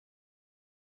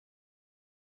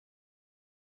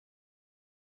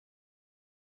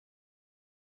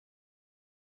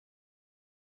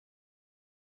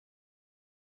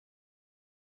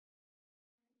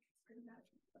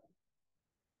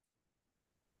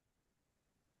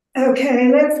Okay,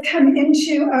 let's come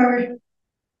into our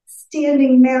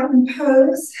standing mountain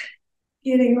pose,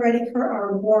 getting ready for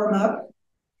our warm up.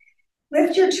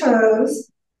 Lift your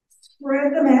toes,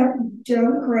 spread them out,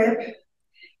 don't grip.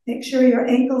 Make sure your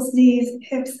ankles, knees,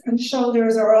 hips, and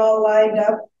shoulders are all lined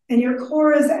up and your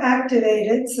core is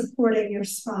activated, supporting your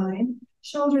spine.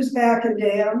 Shoulders back and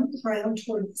down, crown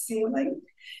toward the ceiling.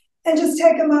 And just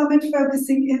take a moment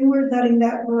focusing inward, letting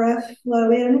that breath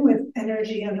flow in with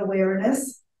energy and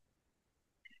awareness.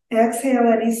 Exhale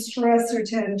any stress or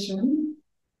tension.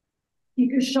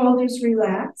 Keep your shoulders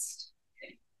relaxed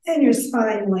and your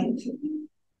spine lengthened.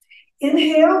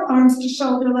 Inhale, arms to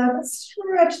shoulder level.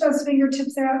 Stretch those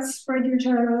fingertips out, spread your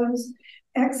toes.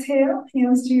 Exhale,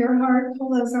 hands to your heart. Pull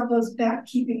those elbows back,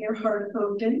 keeping your heart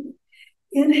open.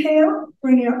 Inhale,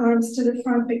 bring your arms to the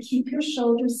front, but keep your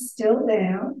shoulders still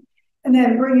down. And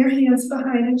then bring your hands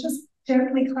behind and just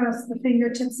gently clasp the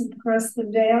fingertips and press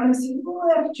them down as you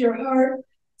lift your heart.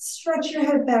 Stretch your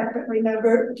head back, but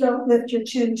remember, don't lift your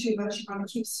chin too much. You want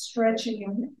to keep stretching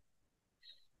your neck.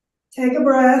 Take a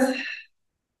breath.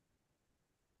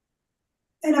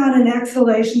 And on an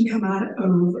exhalation, come on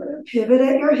over. Pivot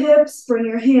at your hips, bring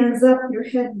your hands up, your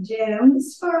head down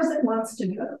as far as it wants to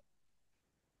go.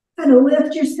 And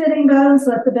lift your sitting bones,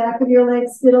 let the back of your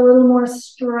legs get a little more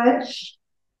stretch.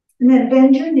 And then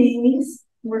bend your knees,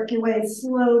 work your way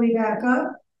slowly back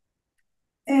up.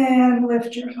 And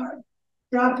lift your heart.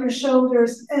 Drop your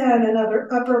shoulders and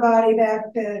another upper body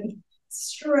back bend,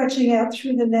 stretching out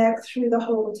through the neck, through the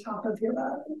whole top of your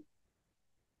body.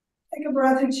 Take a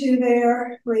breath or two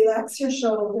there, relax your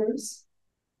shoulders.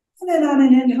 And then on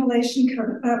an inhalation,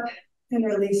 come up and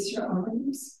release your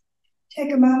arms.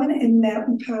 Take a moment in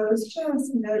mountain pose,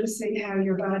 just noticing how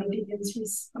your body begins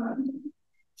responding.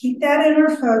 Keep that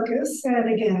inner focus,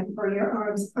 and again, bring your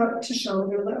arms up to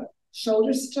shoulder level.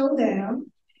 Shoulders still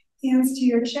down, hands to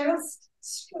your chest.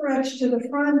 Stretch to the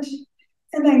front,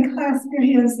 and then clasp your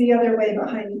hands the other way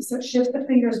behind you. So shift the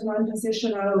fingers one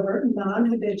position over,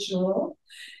 non-habitual.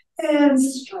 And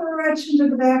stretch into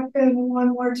the back bend one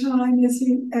more time as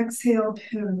you exhale,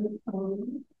 pivot over.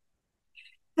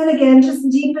 And again, just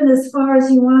deepen as far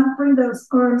as you want. Bring those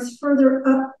arms further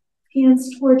up,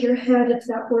 hands toward your head if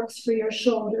that works for your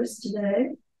shoulders today.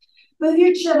 Move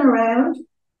your chin around.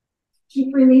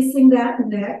 Keep releasing that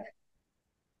neck.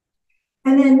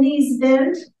 And then knees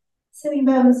bent, sitting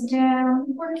bones down.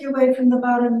 Work your way from the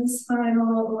bottom of the spine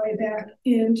all the way back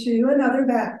into another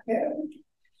back bend.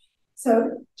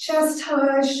 So chest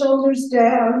high, shoulders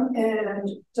down, and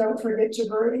don't forget to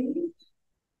breathe.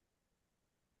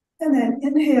 And then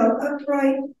inhale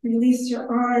upright, release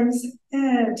your arms,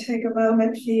 and take a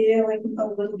moment feeling a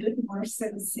little bit more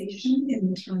sensation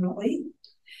internally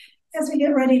as we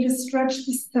get ready to stretch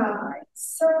the sides.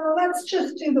 So let's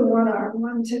just do the one arm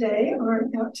one today.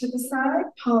 Arm out to the side,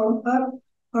 palm up,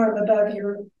 arm above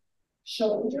your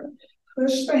shoulder.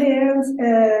 Push the hands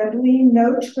and lean,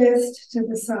 no twist to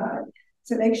the side.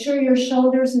 So make sure your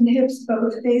shoulders and hips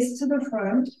both face to the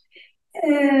front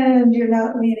and you're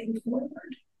not leaning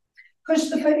forward. Push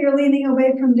the foot you're leaning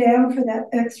away from down for that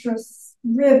extra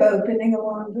rib opening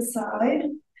along the side.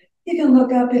 You can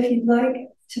look up if you'd like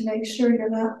to make sure you're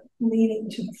not leaning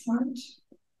to the front.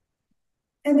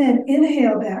 And then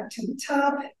inhale back to the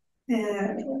top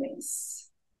and release.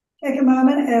 Take a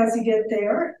moment as you get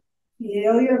there.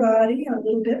 Feel your body a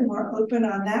little bit more open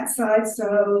on that side.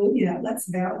 So, let's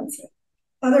balance it.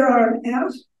 Other arm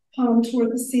out, palm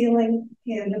toward the ceiling,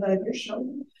 hand above your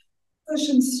shoulder. Push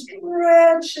and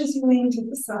stretch as you lean to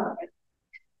the side.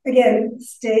 Again,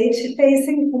 stay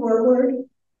facing forward.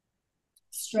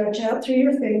 Stretch out through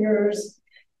your fingers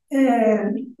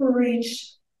and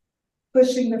reach,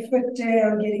 pushing the foot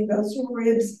down, getting those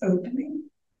ribs opening.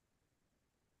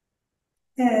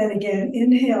 And again,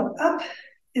 inhale up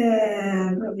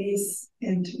and release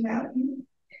into mountain.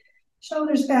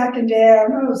 Shoulders back and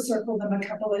down. Circle them a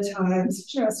couple of times,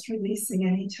 just releasing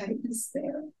any tightness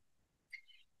there.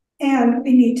 And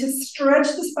we need to stretch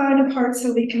the spine apart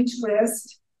so we can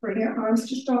twist. Bring your arms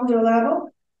to shoulder level,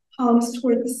 palms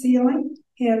toward the ceiling,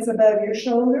 hands above your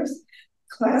shoulders.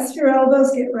 Clasp your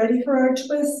elbows, get ready for our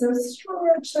twist. So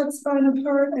stretch that spine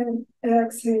apart and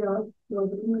exhale,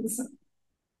 over the inside.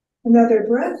 Another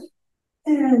breath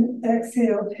and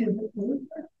exhale, pivot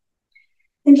over.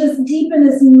 And just deepen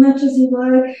as much as you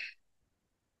like,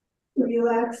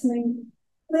 relaxing.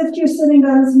 Lift your sitting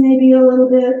bones maybe a little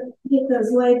bit, get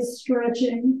those legs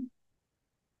stretching.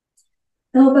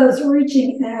 Elbows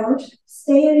reaching out.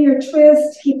 Stay in your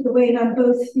twist. Keep the weight on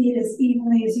both feet as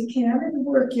evenly as you can and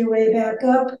work your way back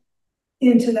up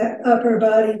into that upper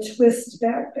body twist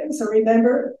back bend. So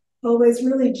remember, always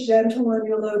really gentle on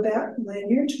your low back when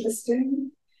you're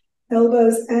twisting.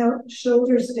 Elbows out,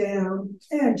 shoulders down,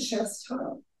 and chest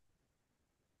up.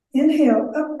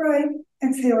 Inhale, upright.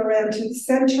 Exhale around to the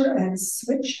center and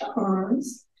switch your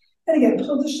arms. And again,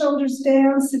 pull the shoulders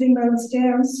down, sitting bones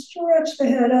down, stretch the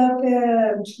head up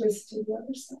and twist to the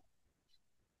other side.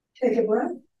 Take a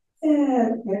breath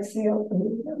and exhale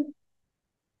over.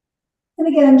 And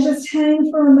again, just hang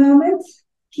for a moment.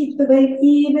 Keep the weight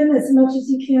even as much as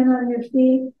you can on your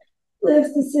feet.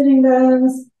 Lift the sitting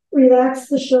bones, relax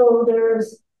the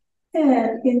shoulders,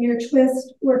 and in your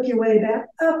twist, work your way back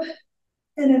up.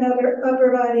 And another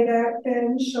upper body back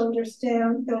bend, shoulders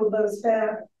down, elbows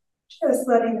back. Just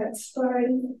letting that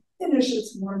spine finish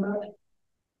its warm up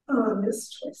on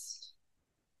this twist.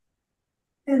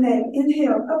 And then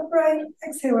inhale upright,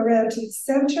 exhale around to the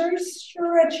center,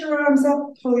 stretch your arms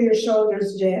up, pull your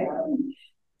shoulders down.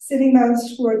 Sitting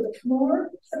bones toward the floor,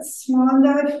 let's swan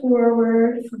dive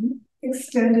forward from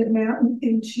extended mountain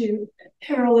into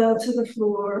parallel to the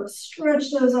floor.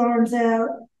 Stretch those arms out,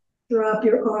 drop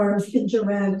your arms into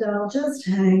ragdoll, just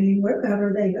hanging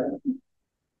wherever they go.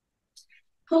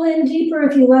 Pull in deeper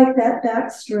if you like that back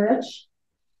stretch.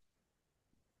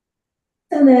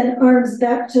 And then arms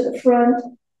back to the front.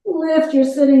 Lift your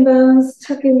sitting bones,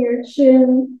 tuck in your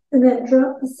chin, and then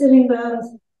drop the sitting bones,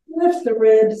 lift the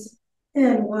ribs,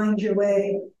 and wind your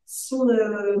way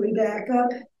slowly back up.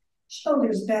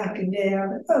 Shoulders back and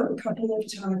down. A couple of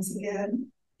times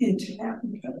again into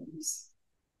mountain pose.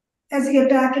 As you get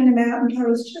back into mountain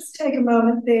pose, just take a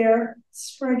moment there.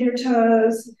 Spread your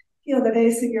toes. Feel the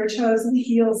base of your toes and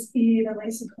heels evenly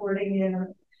supporting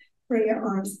you. Bring your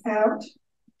arms out,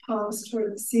 palms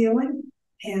toward the ceiling,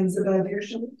 hands above your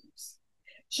shoulders.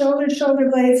 Shoulder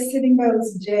blades, sitting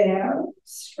bones down.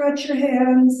 Stretch your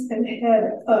hands and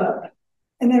head up.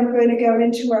 And then we're going to go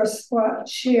into our squat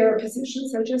chair position.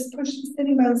 So just push the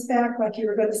sitting bones back like you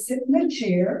were going to sit in a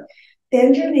chair.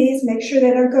 Bend your knees, make sure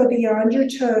they don't go beyond your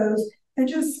toes. And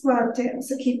just squat down.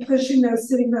 So keep pushing those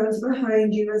sitting bones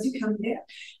behind you as you come down.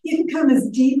 You can come as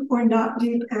deep or not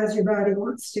deep as your body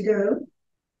wants to go.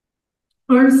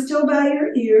 Arms still by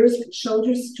your ears,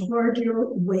 shoulders toward your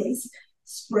waist.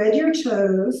 Spread your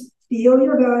toes. Feel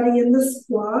your body in the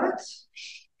squat.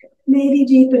 Maybe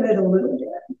deepen it a little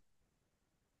bit.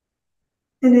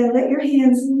 And then let your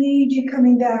hands lead you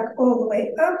coming back all the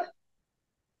way up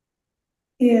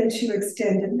into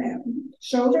extended mountain.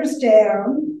 Shoulders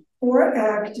down. Or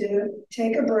active,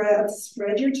 take a breath,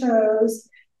 spread your toes,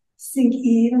 sink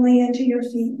evenly into your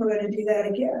feet. We're going to do that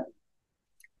again.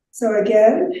 So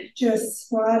again, just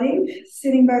squatting,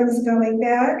 sitting bones going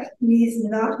back, knees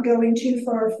not going too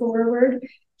far forward,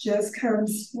 just come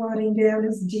squatting down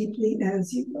as deeply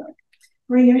as you like.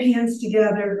 Bring your hands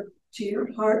together to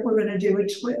your heart. We're going to do a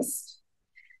twist.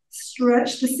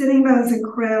 Stretch the sitting bones and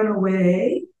crown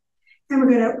away. And we're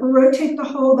going to rotate the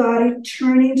whole body,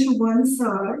 turning to one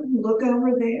side. Look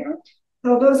over there.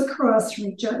 Elbows across from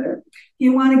each other.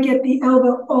 You want to get the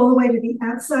elbow all the way to the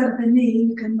outside of the knee.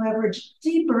 You can leverage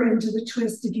deeper into the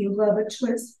twist if you love a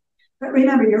twist. But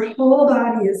remember, your whole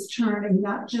body is turning,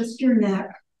 not just your neck.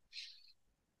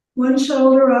 One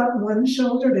shoulder up, one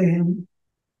shoulder down.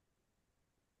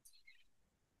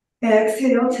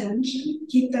 Exhale, tension.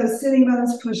 Keep those sitting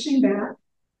bones pushing back.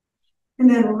 And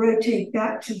then rotate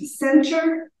back to the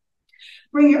center.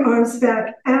 Bring your arms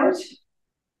back out.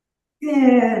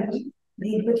 And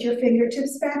lead with your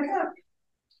fingertips back up.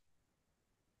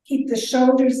 Keep the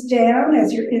shoulders down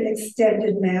as you're in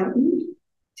extended mountain.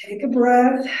 Take a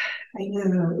breath. I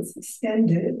know it's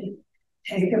extended.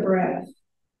 Take a breath.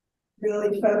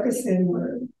 Really focus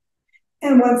inward.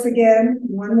 And once again,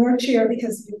 one more chair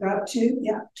because you've got to,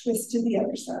 twist to the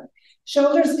other side.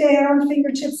 Shoulders down,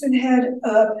 fingertips and head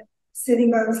up.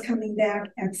 Sitting bones coming back,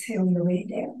 exhale your way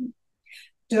down.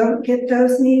 Don't get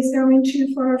those knees going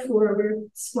too far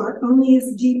forward. Squat only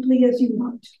as deeply as you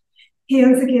want.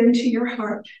 Hands again to your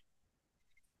heart.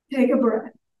 Take a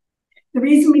breath. The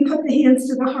reason we put the hands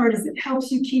to the heart is it helps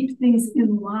you keep things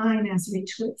in line as we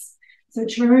twist. So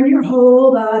turn your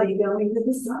whole body going to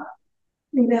the side.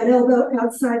 Bring that elbow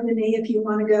outside the knee if you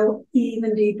want to go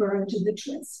even deeper into the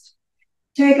twist.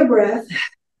 Take a breath.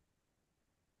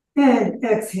 And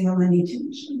exhale any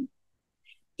tension.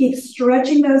 Keep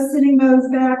stretching those sitting bones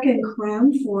back and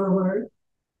crown forward.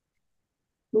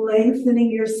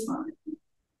 Lengthening your spine.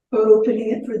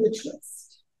 Opening it for the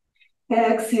twist.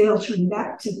 Exhale, turn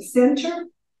back to the center.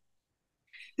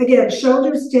 Again,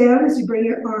 shoulders down as you bring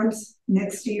your arms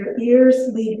next to your ears.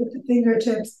 Lead with the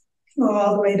fingertips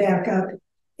all the way back up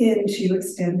into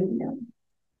extended mountain.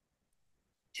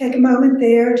 Take a moment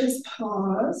there, just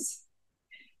pause,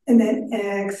 and then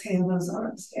exhale those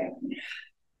arms down.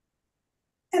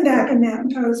 And back in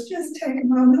mountain pose, just take a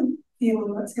moment,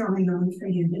 feeling what's going on for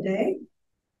you today.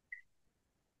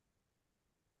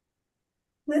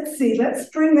 Let's see, let's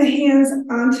bring the hands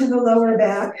onto the lower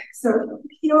back. So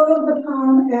heel of the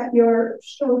palm at your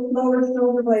lower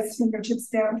shoulder blades, fingertips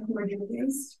down toward your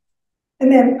waist. And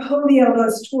then pull the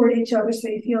elbows toward each other so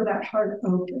you feel that heart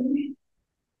open.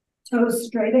 Toes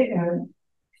straight ahead.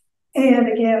 And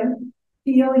again,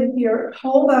 feel your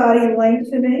whole body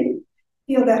lengthening.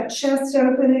 Feel that chest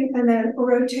opening, and then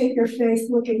rotate your face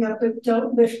looking up, but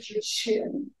don't lift your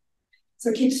chin.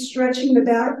 So keep stretching the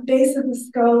back base of the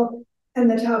skull and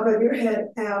the top of your head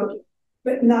out,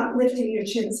 but not lifting your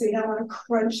chin, so you don't want to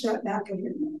crunch that back of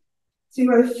your neck. So you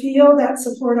want to feel that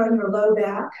support on your low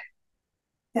back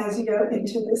as you go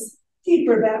into this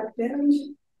deeper back bend.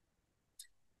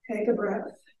 Take a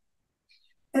breath.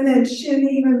 And then chin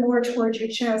even more towards your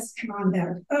chest. Come on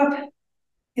back up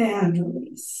and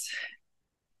release.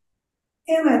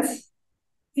 And let's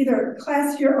either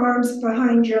clasp your arms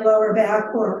behind your lower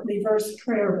back or reverse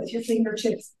prayer with your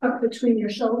fingertips up between your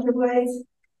shoulder blades.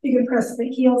 You can press the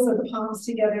heels of the palms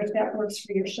together if that works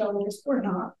for your shoulders or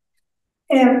not.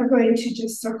 And we're going to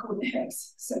just circle the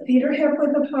hips. So feet are hip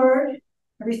width apart.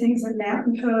 Everything's in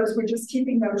mountain pose. We're just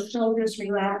keeping those shoulders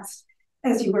relaxed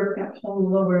as you work that whole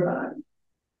lower body.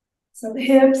 So the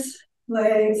hips,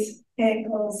 legs,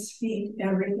 ankles, feet,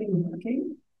 everything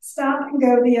working. Stop and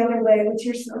go the other way with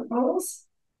your circles.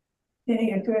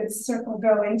 Getting a good circle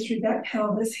going through that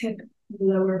pelvis, hip,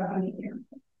 lower body area.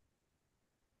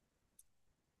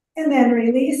 And then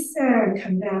release and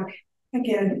come back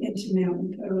again into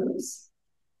mountain pose.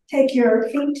 Take your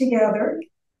feet together.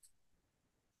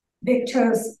 Big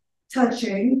toes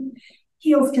touching.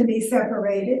 Heels can be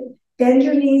separated. Bend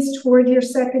your knees toward your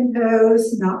second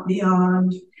toes, not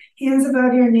beyond. Hands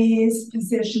above your knees,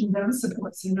 position them,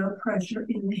 support, so no pressure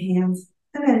in the hands.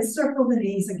 And then circle the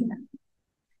knees again.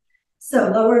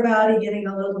 So lower body getting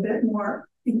a little bit more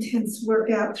intense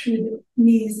workout through the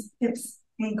knees, hips,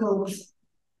 ankles,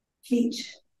 feet,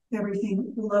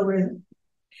 everything lower.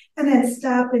 And then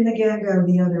stop and again go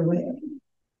the other way.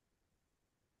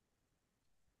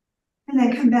 And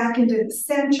then come back into the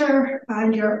center,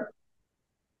 find your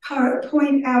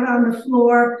point out on the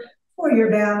floor for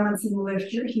your balance and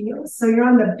lift your heels. So you're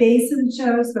on the base of the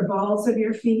toes, the balls of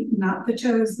your feet, not the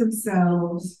toes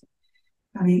themselves,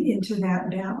 coming into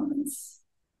that balance.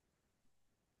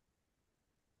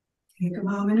 Take a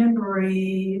moment and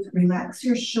breathe. Relax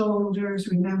your shoulders.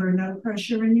 Remember, no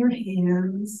pressure in your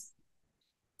hands.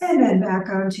 And then back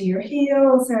onto your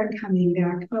heels and coming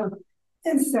back up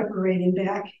and separating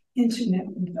back into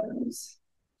mountain pose.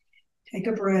 Take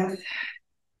a breath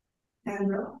and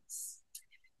relax.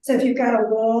 So if you've got a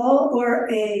wall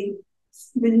or a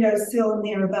windowsill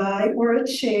nearby or a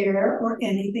chair or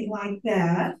anything like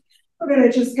that, we're going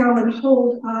to just go and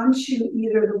hold on to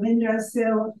either the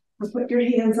windowsill or put your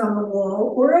hands on the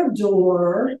wall or a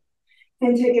door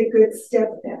and take a good step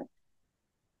back.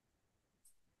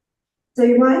 So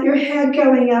you want your head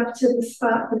going up to the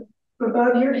spot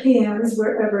above your hands,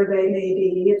 wherever they may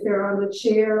be, if they're on the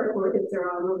chair or if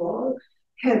they're on the wall.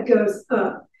 Head goes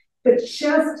up. The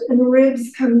chest and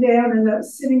ribs come down and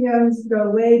those sitting bones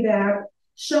go way back.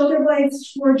 Shoulder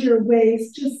blades towards your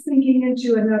waist, just sinking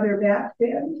into another back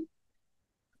bend.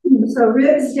 So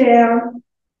ribs down.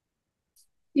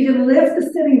 You can lift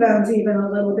the sitting bones even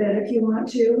a little bit if you want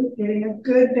to, getting a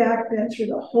good back bend through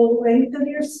the whole length of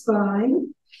your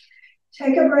spine.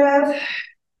 Take a breath.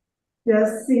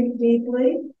 Just sink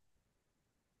deeply.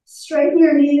 Straighten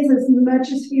your knees as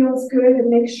much as feels good and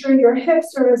make sure your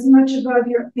hips are as much above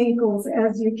your ankles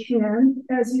as you can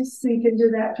as you sink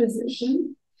into that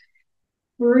position.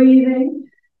 Breathing.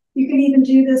 You can even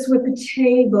do this with the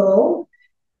table.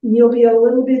 You'll be a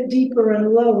little bit deeper and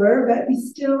lower, but you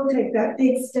still take that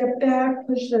big step back,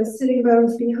 push those sitting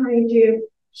bones behind you,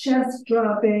 chest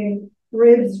dropping,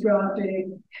 ribs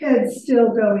dropping, head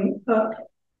still going up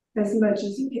as much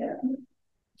as you can.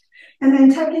 And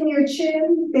then tuck in your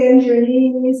chin, bend your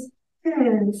knees,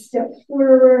 and step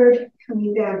forward,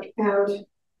 coming back out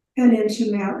and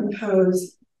into mountain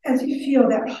pose as you feel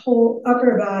that whole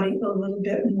upper body a little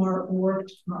bit more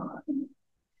worked on.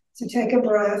 So take a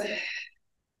breath,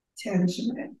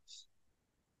 tension it.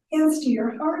 Hands to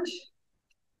your heart.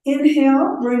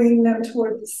 Inhale, bringing them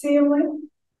toward the ceiling.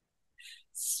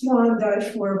 Swan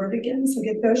dive forward again. So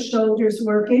get those shoulders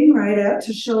working right out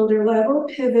to shoulder level.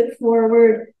 Pivot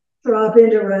forward. Drop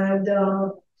into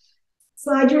ragdoll.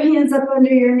 Slide your hands up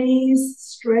under your knees,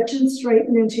 stretch and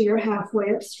straighten into your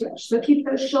halfway up stretch. So keep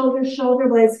those shoulder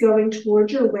blades going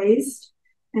towards your waist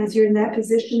as you're in that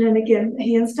position. And again, the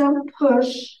hands don't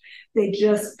push, they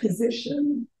just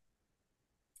position.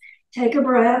 Take a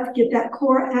breath, get that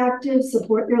core active,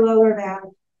 support your lower back.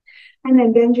 And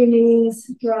then bend your knees,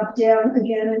 drop down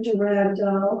again into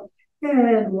ragdoll,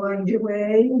 and wind your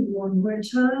way one more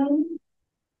time.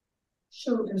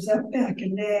 Shoulders up, back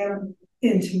and down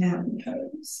into mountain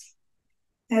pose.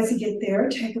 As you get there,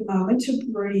 take a moment to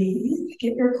breathe,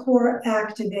 get your core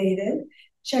activated,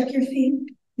 check your feet,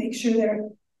 make sure they're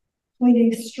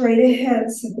pointing straight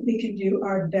ahead so that we can do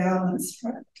our balance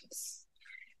practice.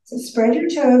 So spread your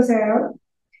toes out,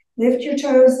 lift your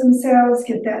toes themselves,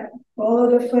 get that ball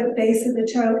of the foot, base of the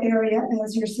toe area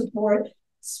as your support.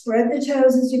 Spread the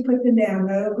toes as you put them down,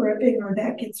 no gripping, or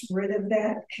that gets rid of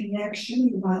that connection.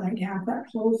 You want to have that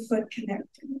whole foot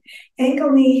connected.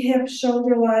 Ankle, knee, hip,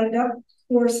 shoulder lined up,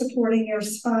 core supporting your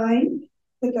spine.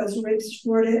 Put those ribs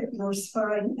toward it, your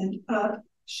spine and up,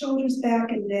 shoulders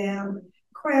back and down,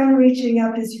 crown reaching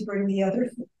up as you bring the other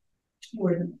foot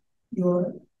toward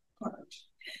your heart.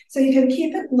 So you can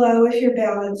keep it low if you're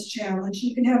balance challenged.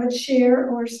 You can have a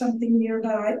chair or something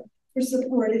nearby for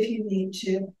support if you need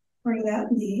to. Bring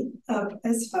that knee up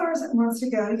as far as it wants to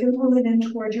go. You can pull it in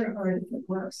toward your heart if it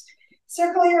works.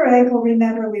 Circle your ankle.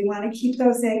 Remember, we want to keep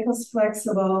those ankles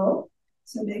flexible.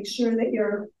 So make sure that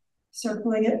you're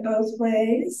circling it both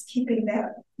ways, keeping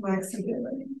that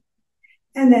flexibility.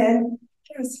 And then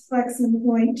just flex and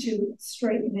point to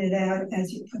straighten it out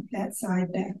as you put that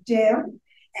side back down.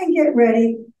 And get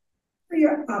ready for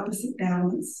your opposite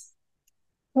balance.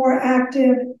 Core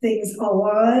active, things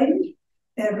aligned.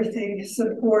 Everything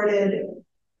supported.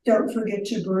 Don't forget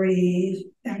to breathe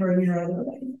and bring your other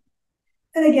leg.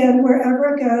 And again,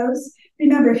 wherever it goes,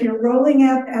 remember if you're rolling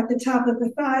out at the top of the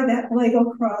thigh, that leg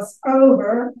will cross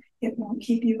over. It won't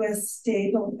keep you as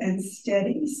stable and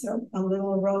steady. So a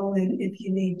little roll in if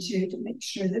you need to make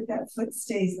sure that that foot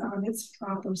stays on its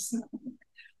proper side.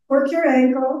 Work your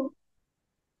ankle.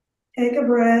 Take a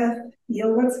breath.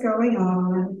 Feel what's going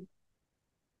on.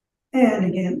 And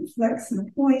again, flex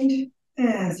and point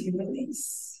as you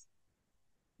release.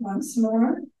 Once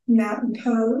more, mountain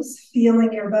pose,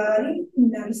 feeling your body,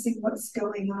 noticing what's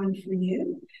going on for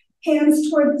you. Hands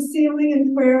toward the ceiling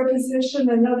in prayer position,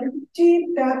 another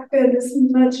deep back bend as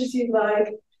much as you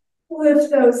like.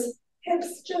 Lift those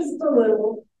hips just a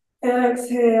little.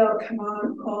 Exhale, come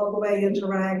on, all the way into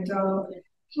ragdoll.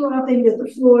 Dropping to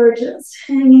the floor, just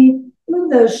hanging. Move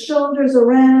those shoulders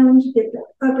around, get the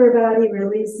upper body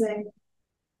releasing.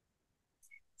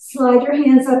 Slide your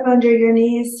hands up under your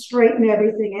knees, straighten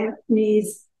everything out,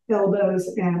 knees, elbows,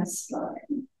 and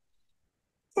spine.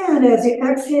 And as you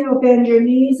exhale, bend your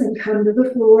knees and come to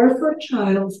the floor for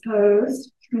child's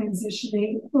pose,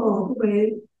 transitioning all the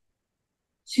way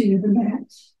to the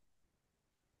mat.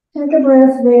 Take a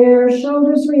breath there,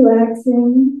 shoulders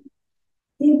relaxing,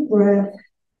 deep breath,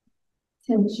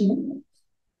 tension.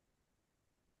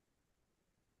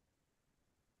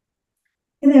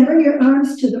 And then bring your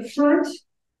arms to the front,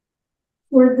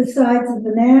 toward the sides of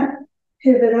the mat,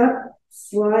 pivot up,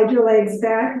 slide your legs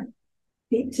back,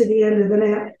 feet to the end of the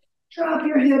mat. Drop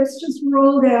your hips, just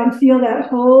roll down, feel that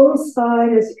whole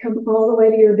spine as you come all the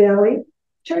way to your belly.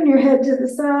 Turn your head to the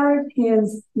side,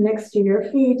 hands next to your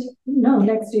feet,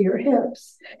 next to your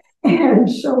hips, and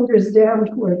shoulders down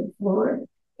toward the floor,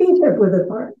 feet hip width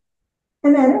apart.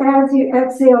 And then as you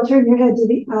exhale, turn your head to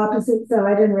the opposite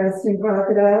side and resting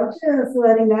crocodile, just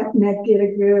letting that neck get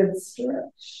a good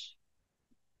stretch.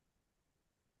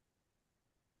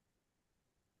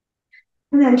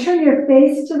 And then turn your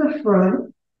face to the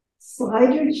front,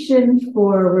 slide your chin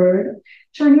forward,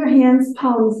 turn your hands,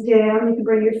 palms down. You can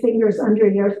bring your fingers under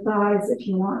your thighs if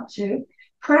you want to.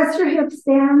 Press your hips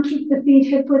down, keep the feet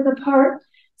hip width apart,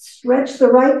 stretch the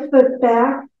right foot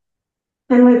back,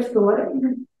 and lift the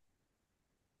leg.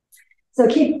 So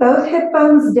keep both hip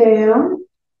bones down.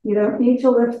 You don't need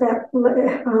to lift that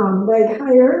leg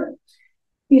higher.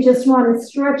 You just want to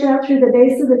stretch out through the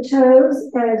base of the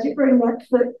toes as you bring that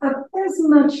foot up as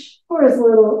much or as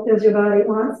little as your body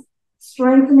wants.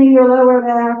 Strengthening your lower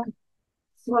back,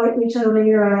 slightly toning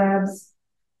your abs,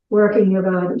 working your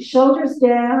body. Shoulders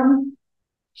down,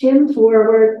 chin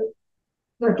forward.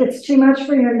 If it gets too much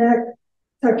for your neck,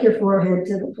 tuck your forehead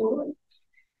to the floor.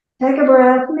 Take a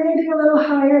breath, maybe a little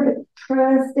higher, but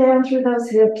press down through those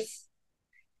hips.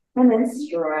 And then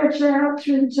stretch out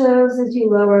through the toes as you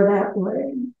lower that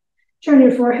leg. Turn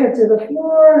your forehead to the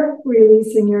floor,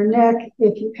 releasing your neck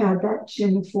if you have that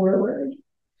chin forward.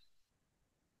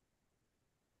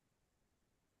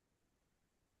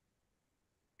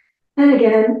 And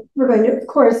again, we're going to, of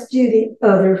course, do the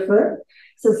other foot.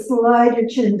 So slide your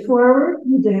chin forward,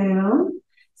 down.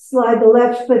 Slide the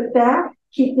left foot back.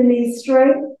 Keep the knees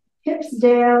straight, hips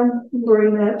down,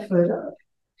 bring that foot up.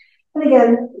 And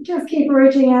again, just keep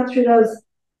reaching out through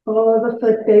all of the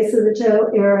foot base of the toe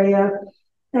area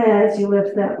as you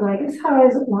lift that leg as high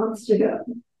as it wants to go.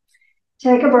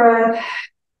 Take a breath,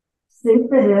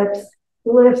 sink the hips,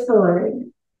 lift the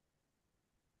leg.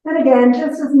 And again,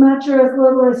 just as much or as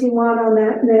little as you want on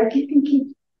that neck. You can keep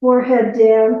forehead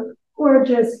down or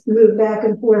just move back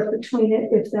and forth between it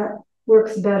if that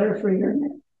works better for your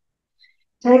neck.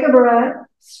 Take a breath,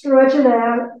 stretch it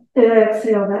out, and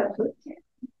exhale that foot down.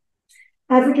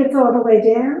 As it gets all the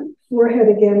way down, forehead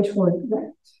again toward the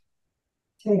mat.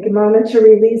 Take a moment to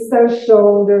release those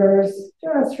shoulders,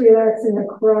 just relaxing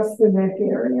across the neck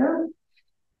area.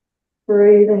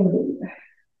 Breathing deep.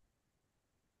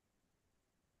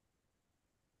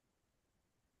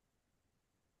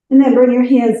 And then bring your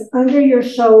hands under your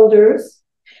shoulders,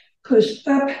 push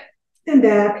up and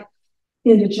back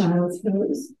into child's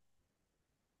pose.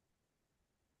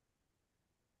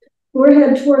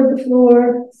 Forehead toward the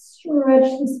floor, stretch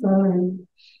the spine,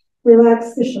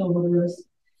 relax the shoulders.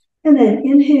 And then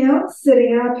inhale,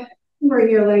 sitting up, bring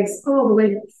your legs all the way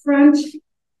to the front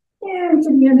and to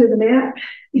the end of the mat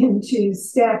into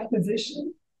stack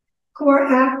position. Core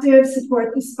active,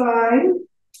 support the spine.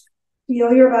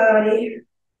 Feel your body,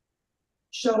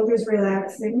 shoulders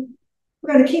relaxing.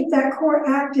 We're going to keep that core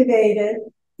activated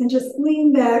and just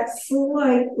lean back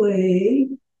slightly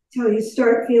till you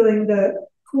start feeling the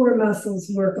core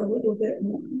muscles work a little bit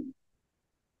more.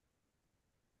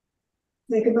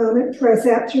 Take a moment, press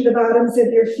out through the bottoms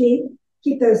of your feet.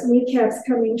 Keep those kneecaps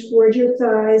coming toward your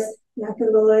thighs, back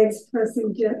of the legs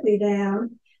pressing gently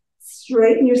down.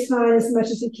 Straighten your spine as much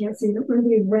as you can. So you don't want to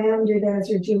be rounded as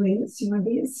you're doing this. You want to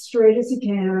be as straight as you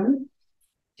can.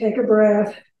 Take a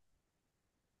breath.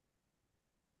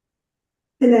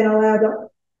 And then allow the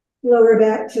lower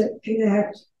back to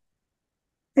connect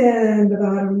and the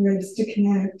bottom ribs to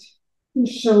connect and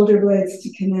shoulder blades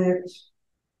to connect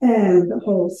and the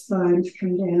whole spine to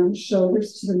come down,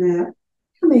 shoulders to the mat,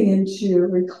 coming into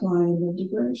reclined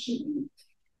integration.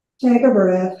 Take a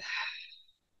breath.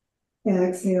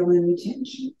 Exhale any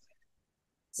tension.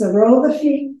 So roll the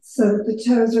feet so that the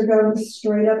toes are going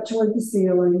straight up toward the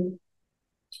ceiling.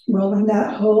 Rolling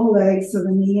that whole leg so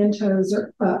the knee and toes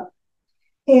are up.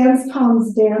 Hands,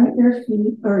 palms down at your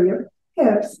feet or your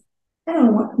hips. I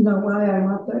don't know why I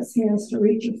want those hands to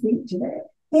reach your feet today.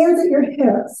 Hands at your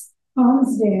hips,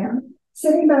 palms down.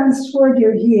 Sitting bones toward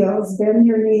your heels. Bend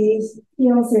your knees,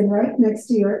 heels in right next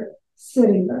to your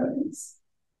sitting bones.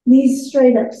 Knees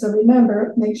straight up. So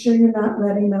remember, make sure you're not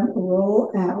letting them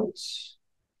roll out.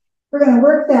 We're going to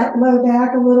work that low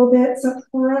back a little bit. So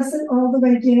press it all the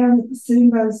way down with the sitting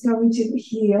bones going to the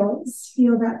heels.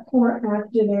 Feel that core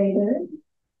activated.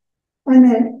 And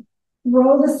then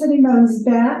roll the sitting bones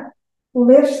back.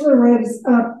 Lift the ribs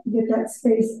up. Get that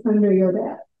space under your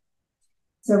back.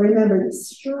 So remember, it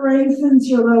strengthens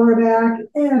your lower back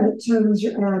and it turns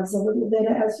your abs a little bit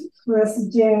as you press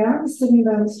down, sitting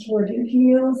bones toward your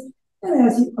heels. And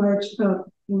as you arch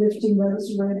up, lifting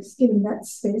those ribs, getting that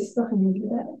space behind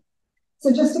your head.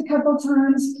 So just a couple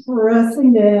times,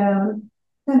 pressing down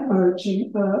and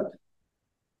arching up.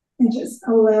 And just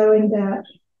allowing that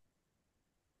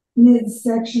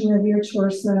midsection of your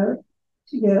torso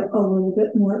to get a little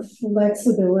bit more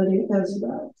flexibility as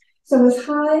well. So as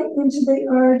high into the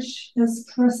arch as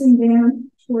pressing down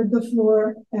toward the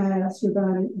floor as your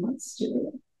body wants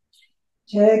to.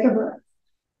 Take a breath.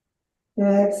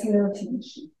 Exhale,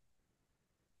 tension.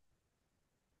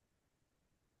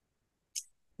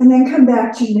 And then come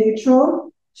back to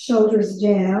neutral, shoulders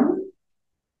down.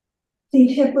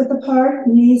 Feet hip width apart,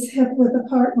 knees hip width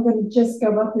apart. We're going to just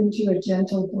go up into a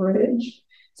gentle bridge.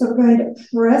 So we're going to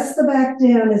press the back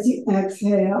down as you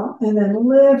exhale and then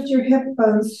lift your hip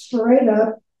bones straight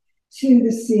up to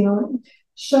the ceiling.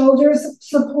 Shoulders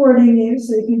supporting you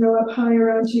so you can go up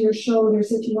higher onto your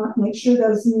shoulders if you want. Make sure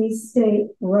those knees stay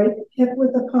right hip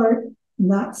width apart,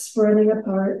 not spreading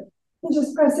apart. And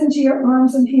just press into your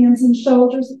arms and hands and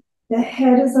shoulders. The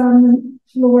head is on the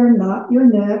floor, not your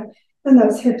neck. And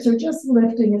those hips are just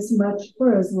lifting as much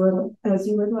or as little as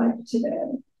you would like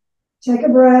today. Take a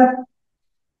breath.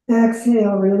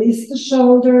 Exhale, release the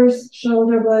shoulders,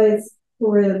 shoulder blades,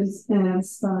 ribs, and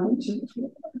spine to the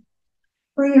floor.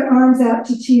 Bring your arms out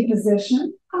to T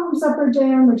position. Palms up or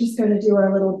down. We're just going to do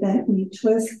our little bent knee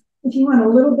twist. If you want a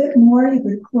little bit more, you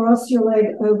can cross your leg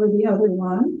over the other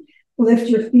one. Lift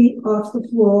your feet off the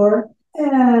floor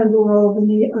and roll the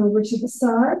knee over to the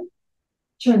side,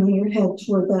 turning your head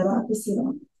toward that opposite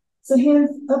arm. So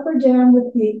hands up or down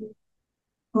with the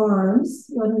arms,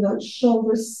 letting those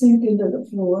shoulders sink into the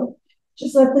floor.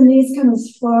 Just let the knees come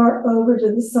as far over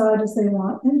to the side as they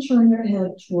want and turn your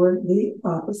head toward the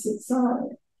opposite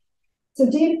side. So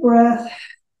deep breath,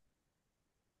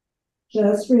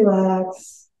 just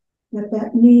relax. Let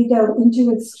that knee go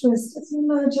into its twist as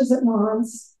much as it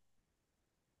wants.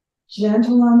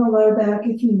 Gentle on the low back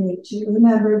if you need to.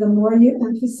 Remember, the more you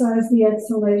emphasize the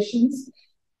exhalations,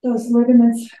 those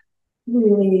ligaments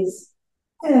release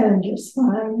and your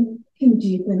spine can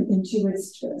deepen into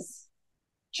its twist.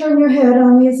 Turn your head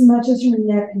only as much as your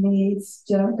neck needs.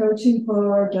 Don't go too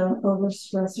far. Don't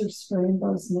overstress or strain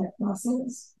those neck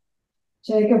muscles.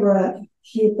 Take a breath.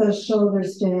 Keep those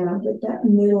shoulders down. Get that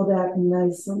middle back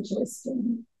nice and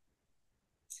twisting.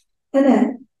 And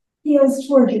then heels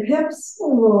toward your hips.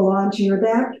 Roll onto your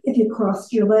back. If you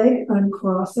crossed your leg,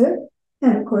 uncross it.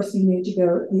 And of course, you need to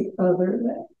go the other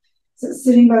way. So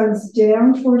sitting bones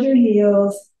down toward your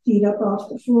heels, feet up off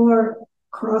the floor.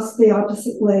 Cross the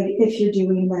opposite leg if you're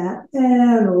doing that,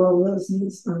 and roll those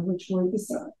knees over toward the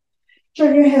side.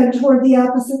 Turn your head toward the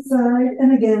opposite side,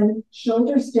 and again,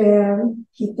 shoulders down.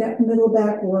 Keep that middle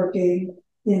back working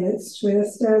in its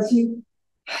twist as you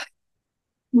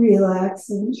relax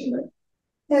into it.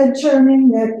 Head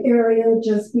turning, neck area,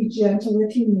 just be gentle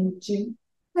if you need to,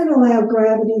 and allow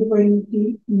gravity to bring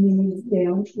the knees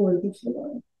down toward the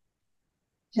floor.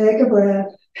 Take a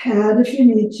breath, pad if you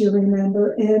need to,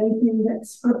 remember anything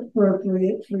that's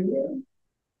appropriate for you.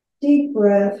 Deep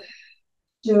breath,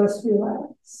 just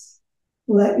relax.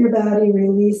 Let your body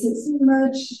release as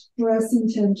much stress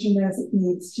and tension as it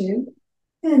needs to,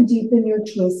 and deepen your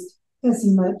twist as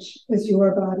much as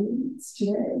your body needs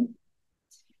today.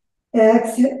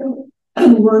 Exhale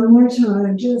one more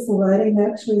time, just letting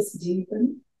that twist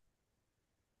deepen.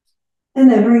 And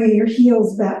then bringing your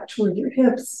heels back toward your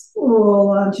hips, roll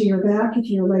onto your back. If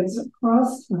your legs are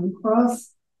crossed,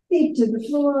 uncross, feet to the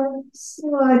floor,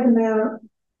 slide them out,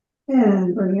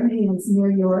 and bring your hands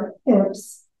near your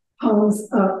hips, palms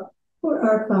up for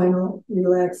our final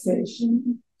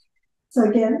relaxation. So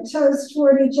again, toes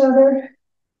toward each other,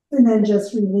 and then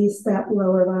just release that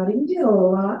lower body. We did a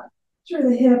lot through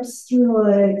the hips, through the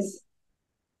legs,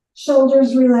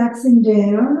 shoulders relaxing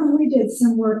down. We did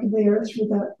some work there through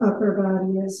the upper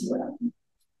body as well.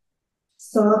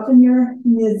 Soften your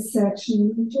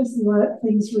midsection. Just let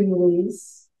things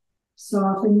release.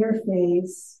 Soften your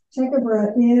face. Take a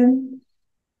breath in.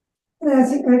 And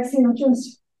as you exhale,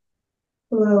 just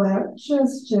blow out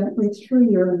just gently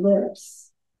through your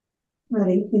lips,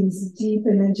 letting things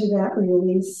deepen into that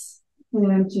release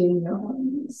and emptying your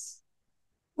lungs.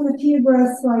 And a few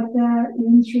breaths like that,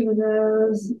 in through the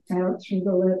nose, out through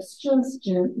the lips, just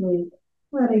gently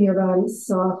letting your body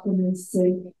soften and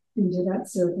sink into that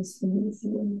surface beneath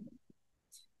you.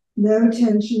 No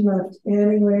tension left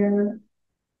anywhere,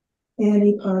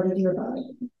 any part of your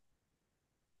body.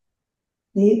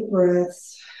 Deep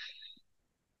breaths,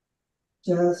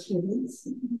 just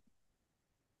releasing.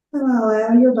 And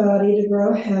allow your body to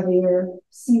grow heavier,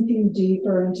 sinking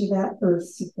deeper into that earth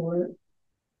support.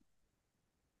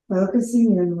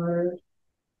 Focusing inward,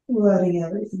 letting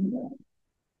everything go.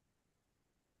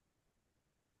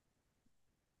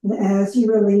 And as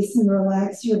you release and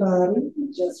relax your body,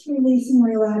 just release and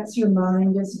relax your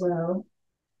mind as well.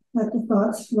 Let the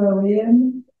thoughts flow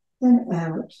in and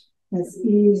out as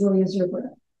easily as your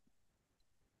breath.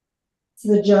 It's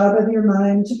the job of your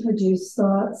mind to produce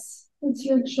thoughts. It's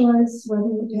your choice whether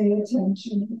you pay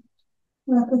attention.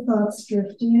 Let the thoughts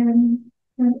drift in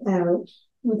and out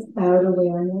without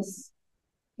awareness.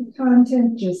 The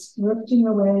content just drifting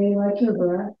away like your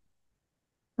breath,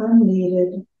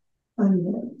 unneeded,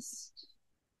 unnoticed.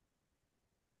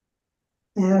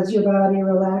 As your body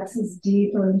relaxes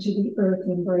deeper into the earth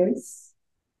embrace,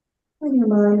 and your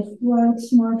mind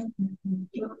floats more,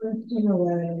 drifting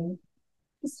away,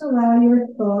 just allow your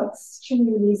thoughts to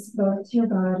release both your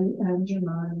body and your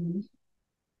mind.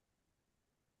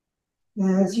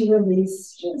 As you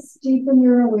release, just deepen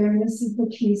your awareness of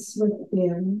the peace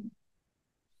within.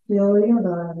 Fill your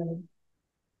body,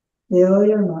 fill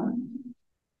your mind,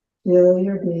 fill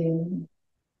your being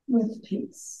with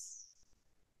peace.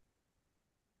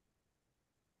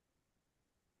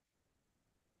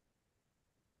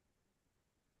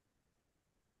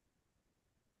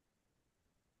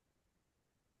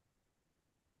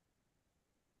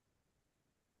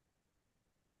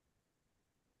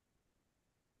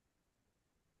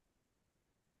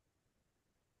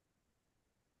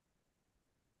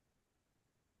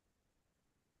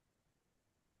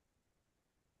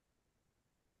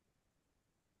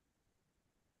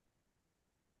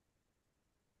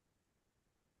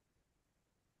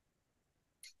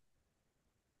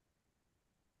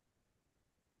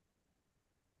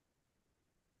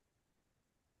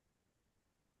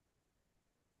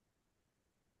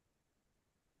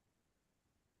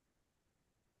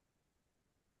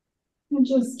 And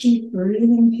just keep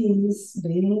breathing peace,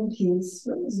 being peace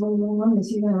for as long as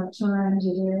you have time to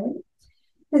do.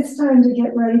 It's time to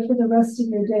get ready for the rest of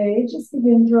your day. Just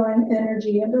begin drawing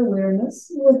energy and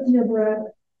awareness with your breath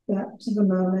back to the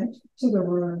moment, to the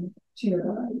room, to your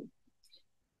body.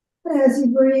 As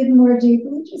you breathe more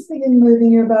deeply, just begin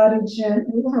moving your body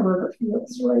gently, however it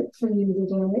feels right for you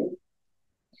today.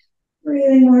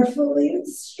 Breathing more fully and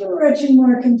stretching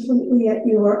more completely at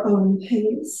your own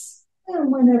pace. And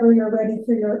whenever you're ready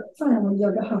for your final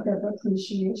yoga hug of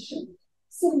appreciation,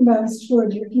 sitting bones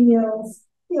toward your heels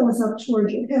up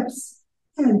toward your hips,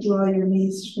 and draw your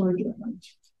knees toward your heart.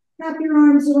 Wrap your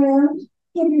arms around,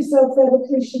 give yourself that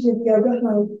appreciative yoga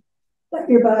hug. Let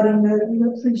your body know that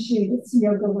you appreciate its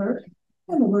yoga work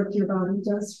and the work your body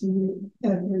does for you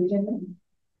every day.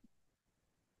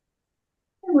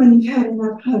 And when you've had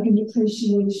enough hug and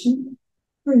appreciation,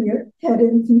 bring your head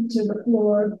and feet to the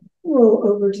floor, roll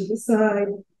over to the side,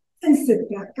 and sit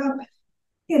back up,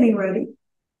 getting ready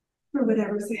for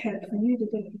whatever's ahead for you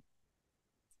today.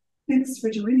 Thanks for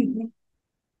joining me.